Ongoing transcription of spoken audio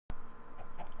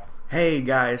Hey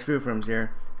guys, FreedoFilms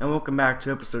here, and welcome back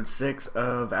to episode 6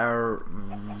 of our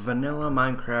vanilla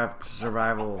Minecraft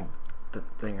survival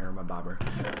thingamabobber.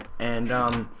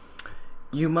 And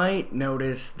you might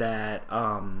notice that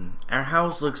our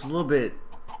house looks a little bit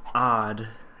odd,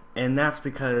 and that's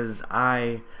because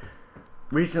I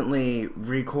recently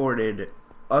recorded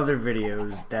other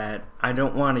videos that I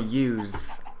don't want to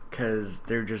use because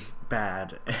they're just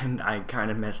bad, and I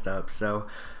kind of messed up. So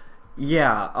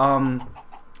yeah,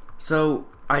 so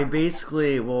I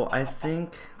basically, in the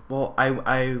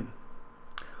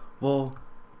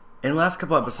last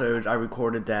couple episodes I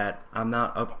recorded that I'm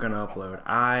not gonna upload.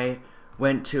 I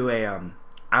went to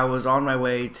I was on my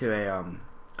way to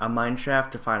a mine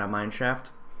shaft to find a mine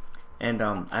shaft, and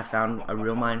I found a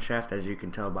real mine shaft, as you can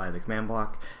tell by the command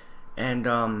block, and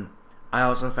I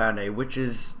also found a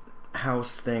witch's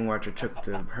house thing, which I took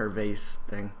to her vase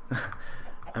thing.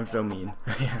 I'm so mean.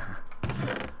 Yeah.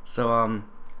 So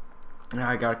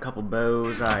I got a couple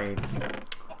bows. I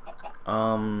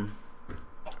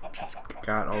just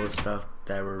got all the stuff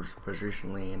that was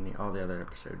recently in all the other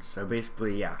episodes. So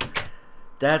basically, yeah,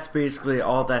 that's basically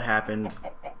all that happened.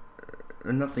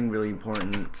 Nothing really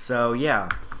important. So yeah,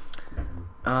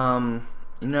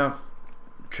 enough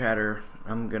chatter.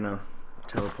 I'm gonna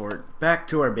teleport back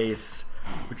to our base,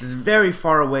 which is very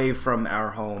far away from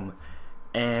our home.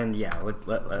 And yeah,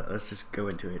 let's just go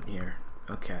into it here.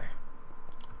 Okay.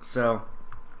 So,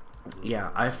 yeah,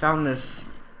 I found this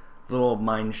little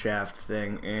mine shaft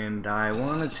thing, and I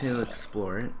wanted to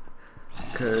explore it,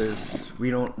 because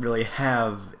we don't really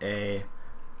have a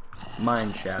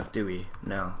mine shaft, do we?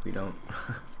 No, we don't.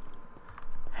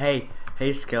 Hey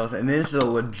skeleton, and this is a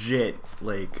legit,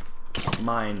 like,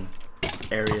 mine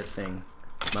area thing,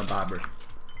 my bobber.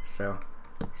 So,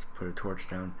 let's put a torch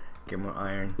down, get more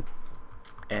iron,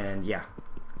 and yeah.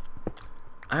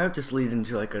 I hope this leads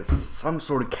into like some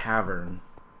sort of cavern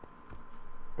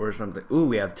or something. Ooh,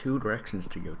 we have 2 directions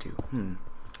to go to.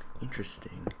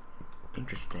 Interesting.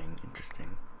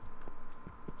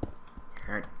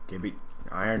 Alright, give me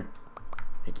iron.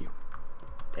 Thank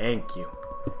you.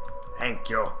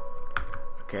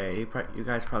 Okay, you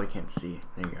guys probably can't see.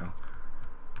 There you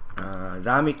go.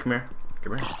 Zombie, come here.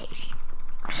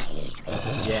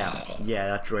 Yeah,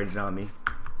 that's right, zombie.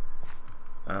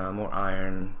 More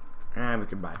iron. We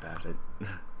can bypass it.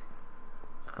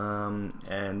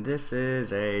 And this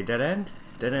is a dead end?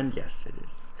 Dead end? Yes, it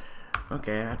is.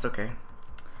 Okay, that's okay.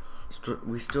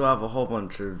 We still have a whole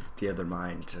bunch of the other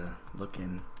mine to look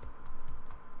in.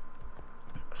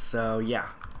 So, yeah.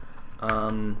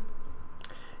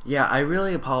 Yeah, I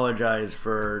really apologize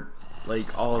for,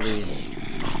 like,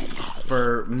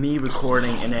 for me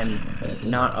recording and then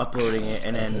not uploading it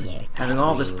and then having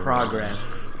all this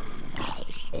progress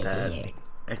that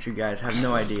you guys have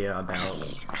no idea about,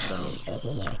 so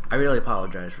I really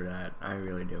apologize for that. I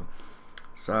really do.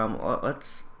 So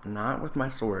let's, not with my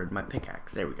sword, my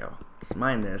pickaxe. There we go. Let's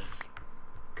mine this,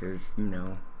 because, you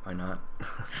know, why not?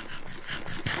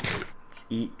 Let's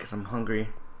eat, because I'm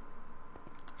hungry.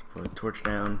 Let's put a torch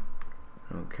down.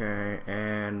 Okay,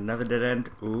 and another dead end.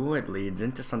 Ooh, it leads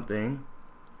into something.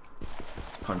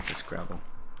 Let's punch this gravel.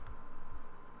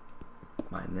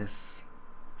 Mine this.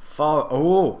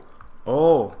 Follow.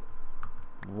 Oh,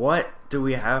 what do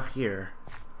we have here?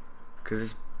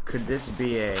 Could this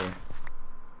be a...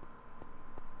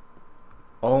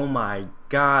 Oh my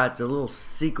god, it's a little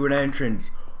secret entrance.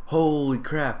 Holy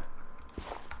crap.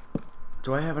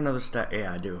 Do I have another stack?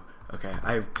 Yeah, I do. Okay,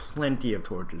 I have plenty of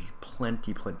torches.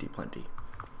 Plenty. Okay,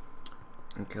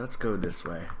 let's go this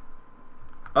way.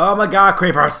 Oh my god,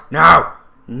 creepers! No!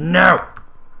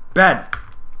 Bed!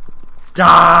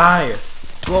 Die!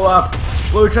 Blow up!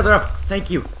 Blow each other up! Thank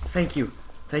you.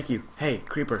 Hey,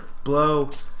 creeper, blow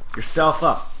yourself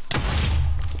up.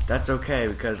 That's okay,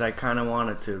 because I kind of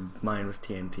wanted to mine with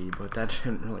TNT, but that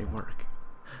didn't really work.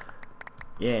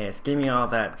 Yes, give me all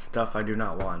that stuff I do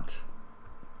not want.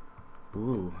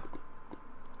 Ooh.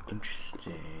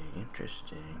 Interesting.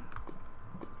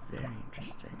 Very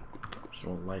interesting. Just a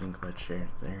little lighting glitch here.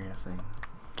 There, I think.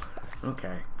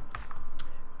 Okay.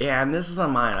 Yeah, and this is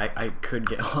on mine. I could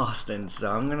get lost in,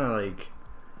 so I'm gonna, like,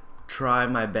 try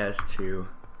my best to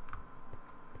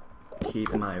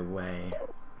keep my way.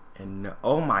 And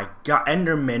oh my god,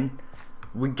 Enderman!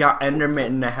 We got Enderman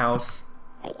in the house.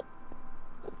 We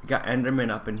got Enderman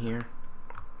up in here.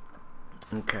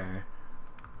 Okay.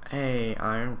 Hey,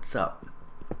 Iron, what's up?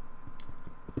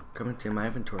 Come into my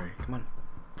inventory. Come on.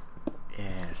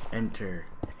 Yes, enter.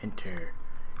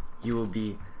 You will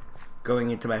be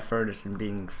going into my furnace and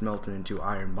being smelted into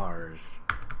iron bars,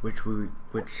 which you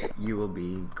will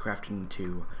be crafted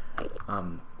into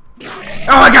Oh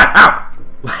my god! Ow!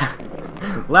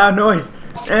 Loud noise.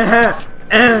 To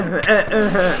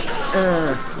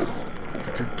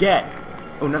get.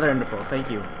 Oh, another ender pearl.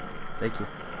 Thank you. Thank you.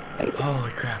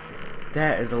 Holy crap.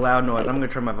 That is a loud noise. I'm gonna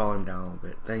turn my volume down a little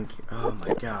bit. Thank you. Oh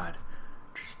my god.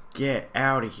 Just get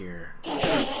out of here.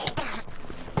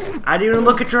 I didn't even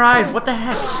look at your eyes. What the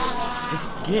heck?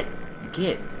 Just get. Thank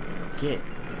you.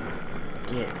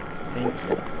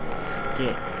 Just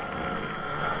get.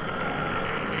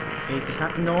 Okay,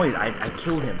 stop the noise. I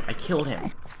killed him.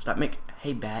 Stop making.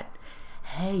 Hey, Bat.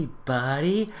 Hey,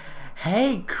 buddy.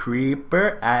 Hey,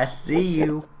 creeper. I see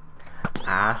you.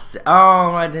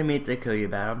 Oh, I didn't mean to kill you,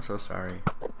 Bat. I'm so sorry.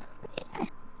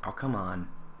 Oh, come on.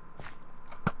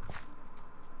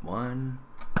 1,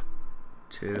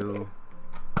 2,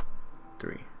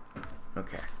 3.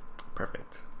 Okay,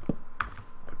 perfect.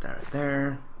 Put that right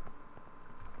there.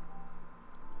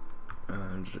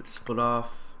 Does it split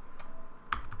off?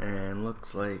 And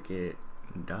looks like it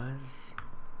does.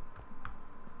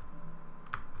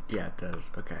 Yeah, it does.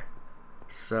 Okay.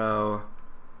 So,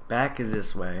 back is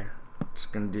this way.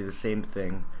 Just gonna do the same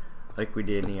thing like we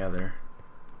did in the other.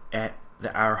 At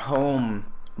our home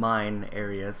mine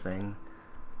area thing.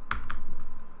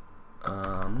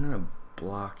 I'm gonna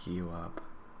block you up.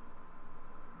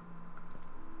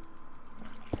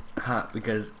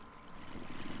 Because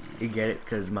you get it?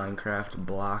 Because Minecraft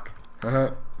block.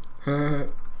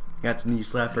 That's a knee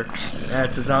slapper.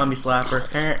 That's a zombie slapper.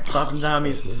 Slapping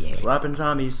zombies. Slapping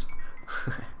zombies.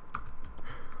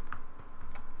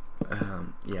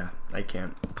 Yeah, I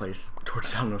can't place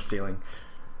torches on no ceiling.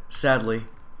 Sadly.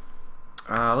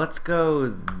 Let's go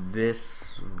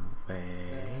this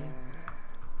way.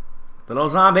 Little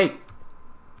zombie!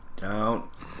 Don't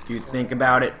you think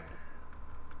about it.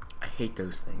 I hate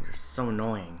those things. They're so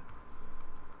annoying.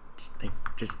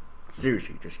 Just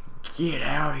seriously, just get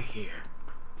out of here.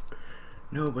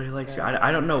 Nobody likes you.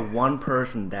 I don't know one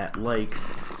person that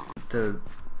likes the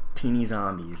teeny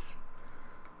zombies.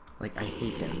 Like, I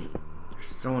hate them. They're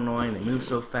so annoying. They move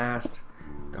so fast.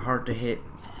 They're hard to hit.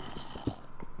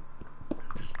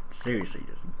 Just seriously,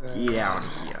 just get out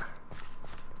of here.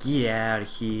 Get out of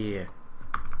here.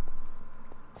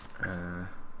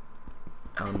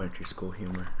 Elementary school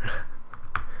humor.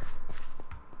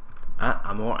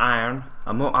 I'm more iron.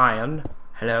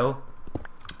 Hello?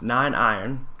 9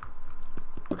 iron.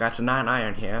 We got your 9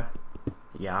 iron here.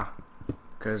 Yeah.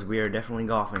 Because we are definitely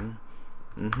golfing.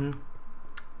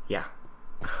 Yeah.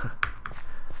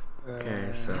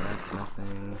 Okay, so that's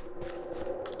nothing.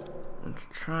 Let's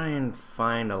try and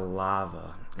find a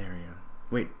lava area.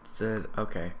 Wait,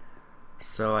 okay.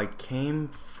 So I came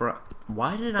from...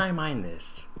 Why did I mine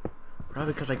this?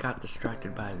 Probably because I got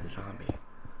distracted by the zombie.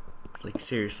 It's like,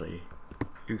 seriously.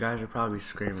 You guys are probably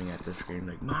screaming at the screen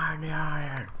like, mine the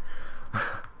iron!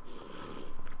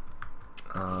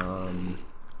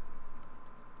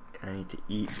 I need to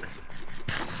eat.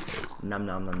 Nom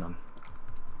nom nom nom.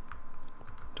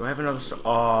 Do I have another...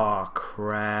 Oh,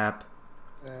 crap.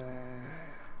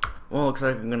 Well, looks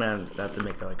like I'm gonna have to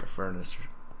make like a furnace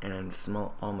and then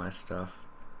smelt all my stuff.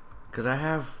 Cause I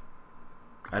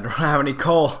don't have any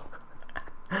coal.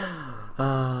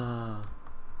 Oh,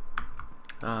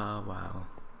 wow.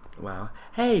 Wow.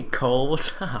 Hey, Cole,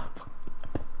 what's up?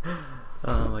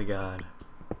 Oh my god.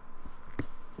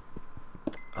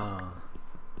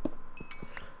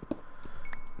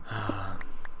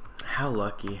 How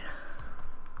lucky.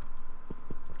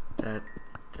 That's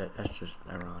just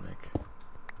ironic.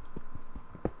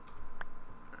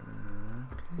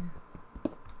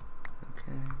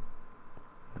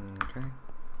 Okay.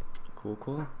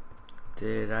 Cool.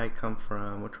 Did I come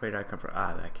from... Which way did I come from?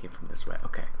 Ah, that came from this way.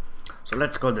 Okay. So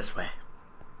let's go this way.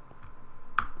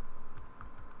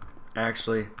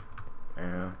 Actually,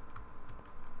 I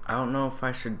don't know if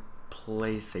I should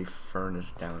place a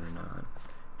furnace down or not.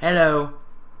 Hello!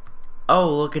 Oh,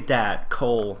 look at that.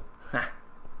 Coal.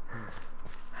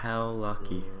 How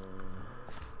lucky.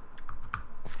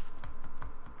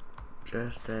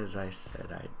 Just as I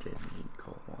said, I did need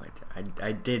coal. I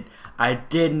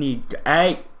did need...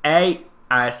 Hey!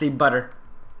 I see butter.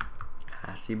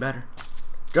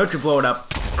 Don't you blow it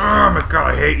up. Oh my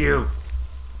god, I hate you.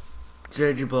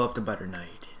 Did you blow up the butter? No,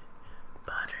 you didn't.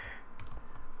 Butter.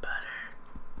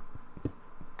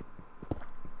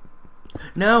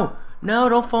 No,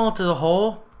 don't fall into the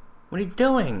hole. What are you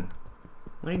doing?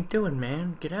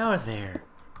 Man? Get out of there.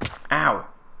 Ow.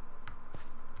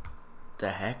 The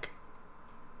heck?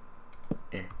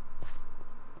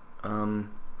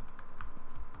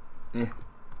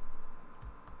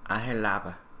 I hate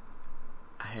lava.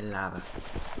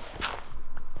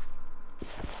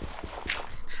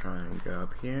 Let's try and go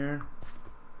up here.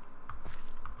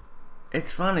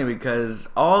 It's funny because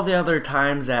all the other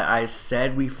times that I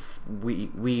said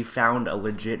we found a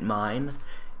legit mine,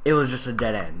 it was just a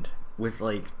dead end with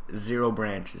like 0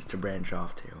 branches to branch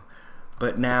off to.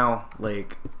 But now,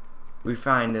 like, we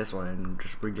find this one and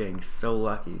just we're getting so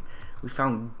lucky. We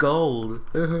found gold.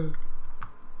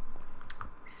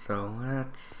 So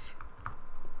let's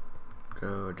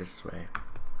go this way.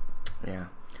 Yeah.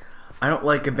 I don't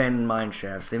like abandoned mine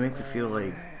shafts. They make me feel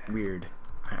like weird.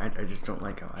 I just don't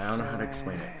like them. I don't know how to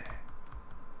explain it.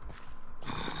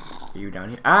 Are you down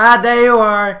here? Ah, there you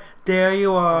are! There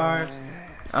you are!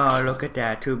 Oh, look at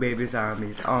that. 2 baby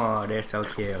zombies. Oh, they're so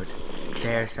cute.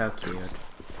 They're so cute.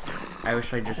 I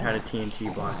wish I just had a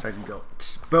TNT block so I could go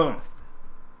boom!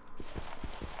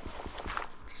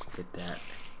 Just get that.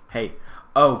 Hey.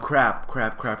 Oh, crap.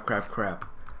 Crap, crap, crap, crap.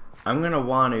 I'm gonna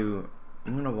want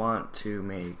to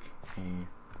make a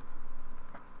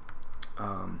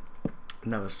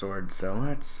another sword, so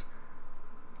let's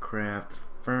craft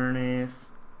furnace.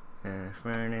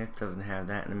 Furnace doesn't have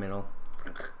that in the middle.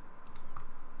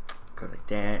 Go like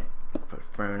that. Put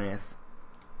furnace.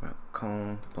 Put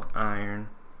coal. Put iron.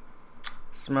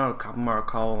 Smell a couple more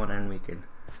coal, and then we can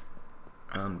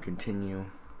continue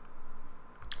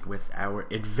with our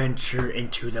adventure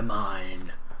into the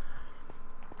mine.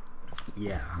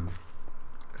 Yeah.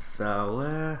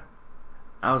 So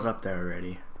I was up there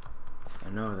already.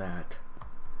 I know that.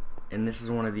 And this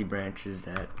is one of the branches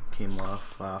that came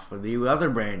off of the other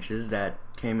branches that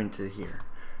came into here.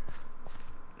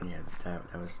 Yeah, that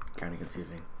was kind of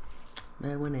confusing.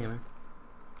 Whatever.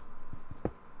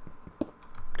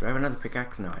 Do I have another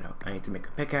pickaxe? No, I don't. I need to make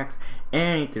a pickaxe, and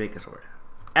I need to make a sword.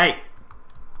 Hey!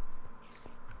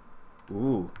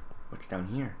 Ooh, what's down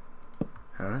here?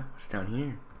 Huh? What's down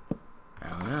here? I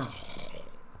don't know.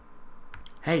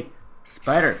 Hey,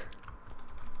 spider!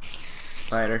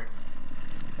 Spider.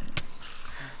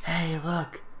 Hey,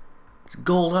 look! It's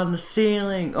gold on the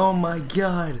ceiling! Oh my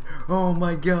god! Oh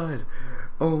my god!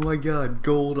 Oh my god!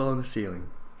 Gold on the ceiling.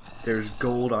 There's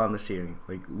gold on the ceiling.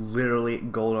 Like, literally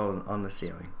gold on the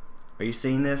ceiling. Are you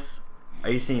seeing this? Are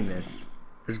you seeing this?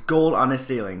 There's gold on the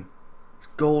ceiling. There's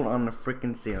gold on the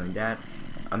freaking ceiling. That's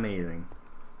amazing.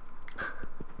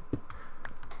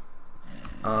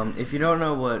 If you don't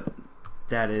know what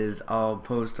that is, I'll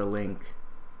post a link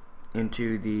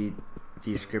into the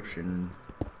description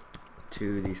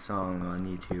to the song on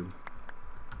YouTube.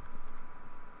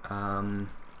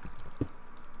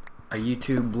 A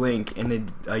YouTube link in a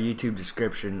YouTube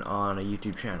description on a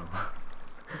YouTube channel.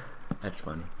 That's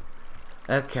funny.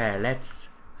 Okay, let's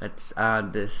this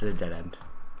is a dead end.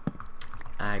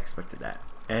 I expected that.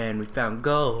 And we found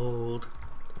gold,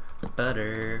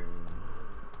 butter,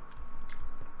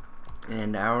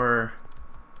 and our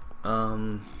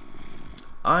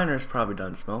ironer's probably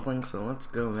done smelting, so let's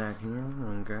go back here.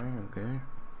 Okay.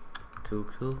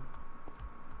 Cool.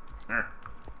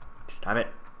 Stop it.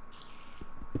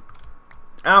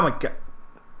 Oh my god.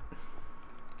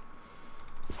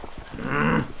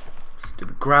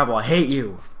 Stupid gravel, I hate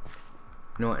you.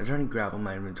 You know what, is there any gravel in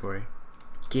my inventory?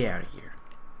 Get out of here.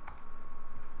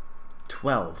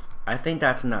 12. I think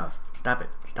that's enough. Stop it.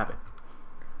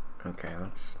 Okay,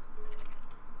 let's...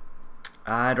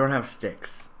 I don't have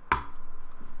sticks.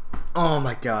 Oh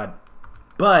my god.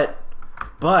 But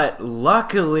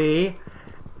luckily...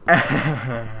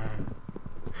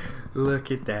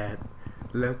 Look at that.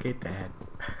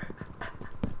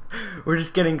 We're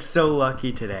just getting so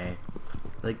lucky today.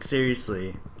 Like,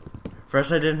 seriously.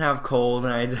 First I didn't have coal,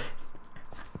 and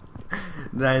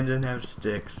then I didn't have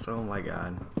sticks. Oh my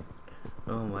god.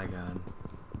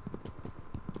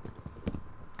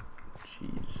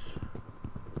 Jeez.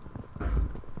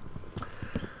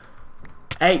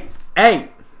 Hey!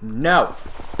 No!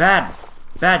 Bad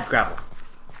gravel.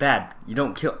 Bad. You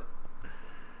don't kill...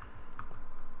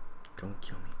 Don't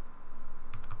kill me.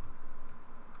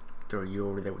 Throw you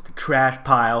over there with the trash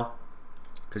pile.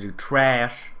 Because you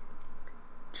trash.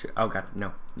 Oh god,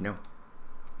 no.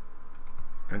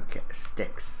 Okay,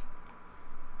 sticks.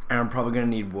 And I'm probably gonna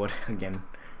need wood again.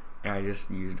 And I just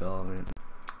used all of it.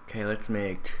 Okay, let's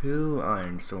make 2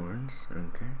 iron swords.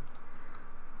 Okay.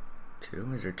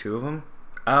 2? Is there 2 of them?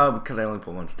 Oh, because I only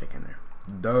put 1 stick in there.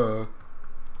 Duh.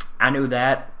 I knew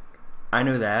that. I'm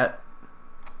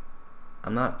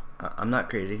not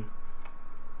crazy.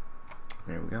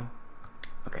 There we go.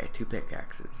 Okay, 2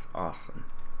 pickaxes. Awesome.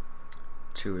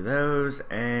 2 of those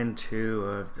and 2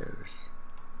 of those.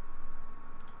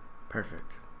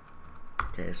 Perfect.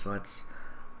 Okay, so let's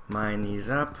mine these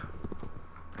up.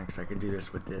 Actually, I could do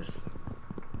this with this.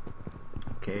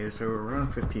 Okay, so we're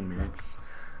around 15 minutes.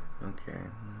 Okay,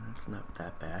 that's not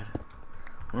that bad.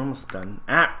 We're almost done.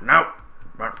 Ah, no!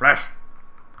 My flesh!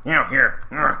 Now here.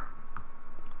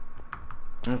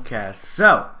 Okay,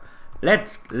 so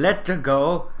let's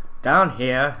go down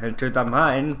here into the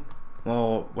mine.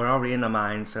 Well, we're already in the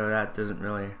mine, so that doesn't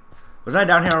really. Was I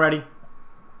down here already?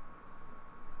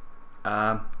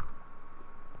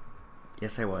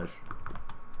 Yes, I was.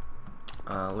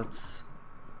 Let's.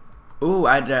 Ooh,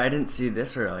 I didn't see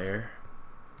this earlier.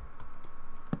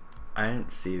 I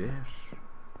didn't see this.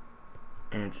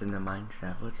 And it's in the mine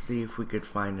shaft. Let's see if we could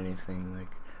find anything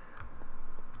like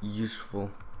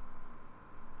useful.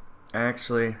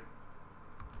 Actually,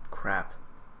 crap.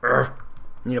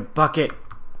 Need a bucket.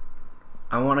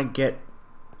 I want to get.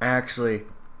 Actually,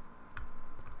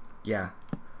 yeah.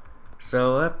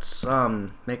 So let's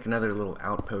make another little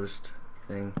outpost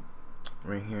thing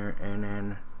right here, and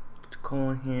then put the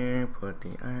coal in here, put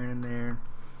the iron in there,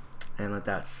 and let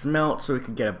that smelt so we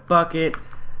can get a bucket,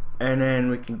 and then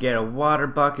we can get a water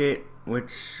bucket,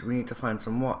 which we need to find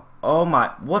some water. Oh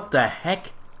my, what the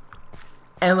heck?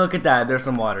 And look at that, there's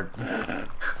some water.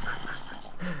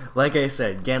 Like I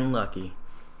said, getting lucky.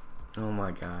 Oh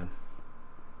my god.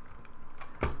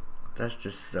 That's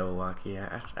just so lucky.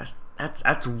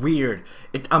 That's weird.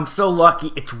 I'm so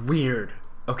lucky, it's weird.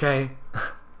 Okay?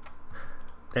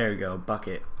 There you go,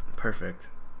 bucket. Perfect.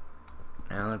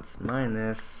 Now let's mine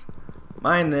this.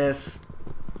 Mine this.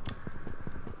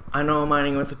 I know I'm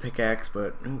mining with a pickaxe,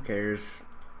 but who cares?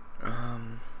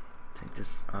 Take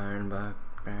this iron back.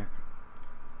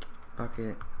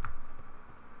 Bucket.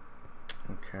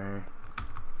 Okay.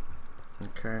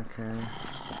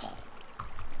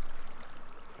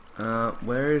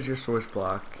 Where is your source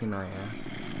block, can I ask?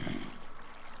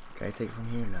 Can I take it from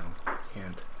here? No,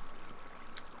 can't.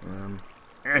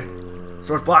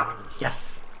 Source block!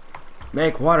 Yes!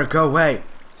 Make water go away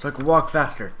so I can walk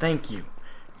faster. Thank you.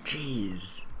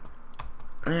 Jeez.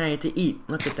 And I need to eat.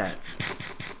 Look at that.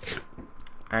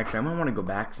 Actually, I'm gonna want to go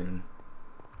back soon.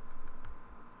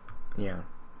 Yeah.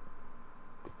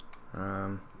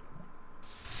 Okay.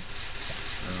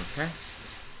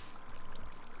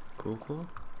 Cool.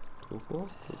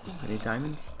 Any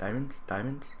diamonds? Diamonds?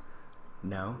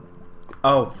 No.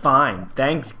 Oh, fine.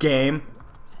 Thanks, game.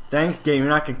 You're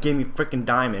not gonna give me freaking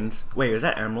diamonds. Wait, is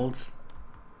that emeralds?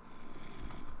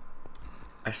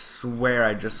 I swear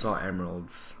I just saw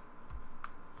emeralds.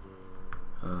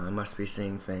 I must be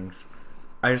seeing things.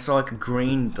 I just saw like a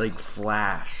green like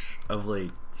flash of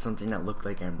like something that looked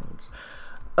like emeralds.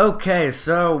 Okay,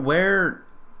 so where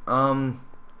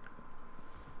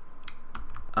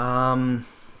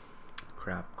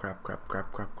crap.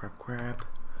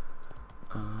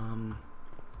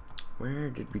 Where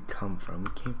did we come from? We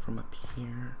came from up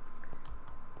here.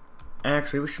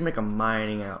 Actually, we should make a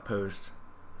mining outpost.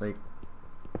 Like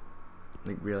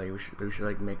really, we should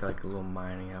like make like a little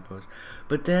mining outpost.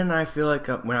 But then I feel like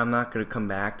when I'm not gonna come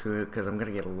back to it because I'm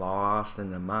gonna get lost in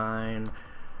the mine,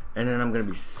 and then I'm gonna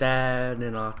be sad,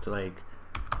 and I'll have to like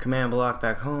command block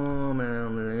back home,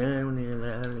 and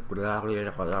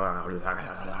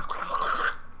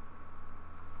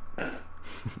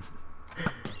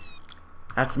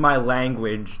that's my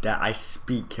language that I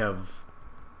speak of.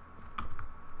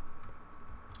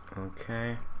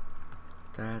 Okay,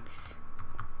 that's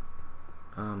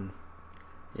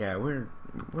yeah, we're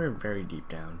very deep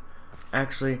down.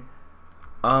 Actually,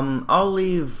 I'll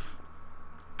leave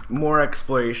more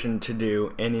exploration to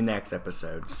do in the next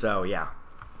episode. So yeah,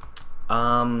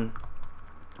 I'm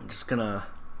just gonna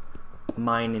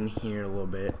mine in here a little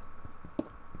bit,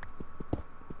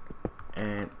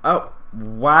 and oh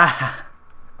wow.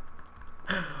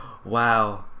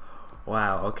 Wow,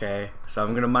 okay. So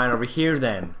I'm gonna mine over here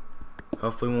then.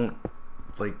 Hopefully won't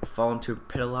like fall into a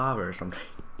pit of lava or something.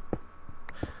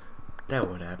 That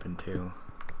would happen too.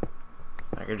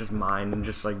 Like I just mine and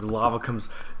just like lava comes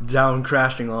down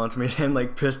crashing onto me and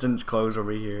like pistons close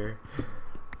over here.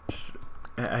 Just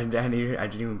I didn't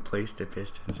even place the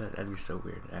pistons. That'd be so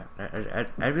weird.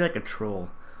 I'd be like a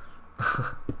troll.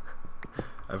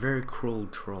 A very cruel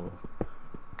troll.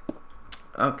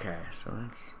 Okay, so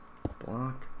let's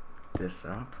block this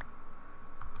up.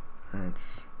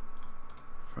 Let's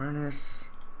furnace,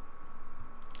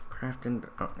 crafting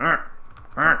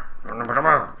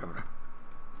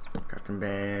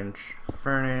bench,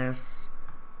 furnace.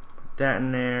 Put that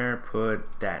in there.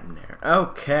 Put that in there.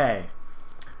 Okay.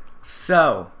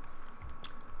 So,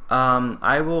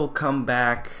 I will come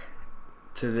back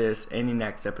to this in the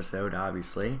next episode,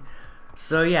 obviously.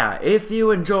 So yeah, if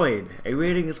you enjoyed, a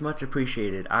rating is much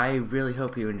appreciated. I really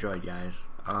hope you enjoyed, guys.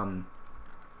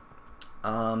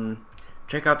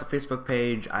 Check out the Facebook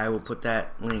page. I will put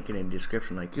that link in the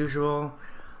description like usual.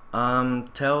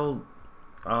 Tell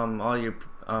all your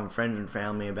friends and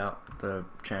family about the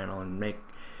channel, and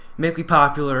make me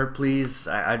popular, please.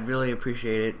 I'd really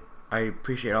appreciate it. I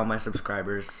appreciate all my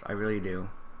subscribers. I really do.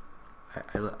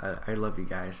 I love you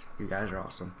guys. You guys are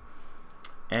awesome.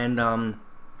 And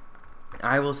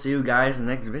I will see you guys in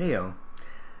the next video.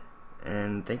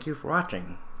 And thank you for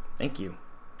watching. Thank you.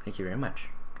 Thank you very much.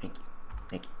 Thank you.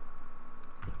 Thank you.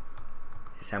 See?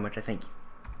 That's how much I thank you.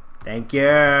 Thank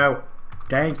you.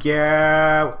 Thank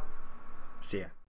you. See ya.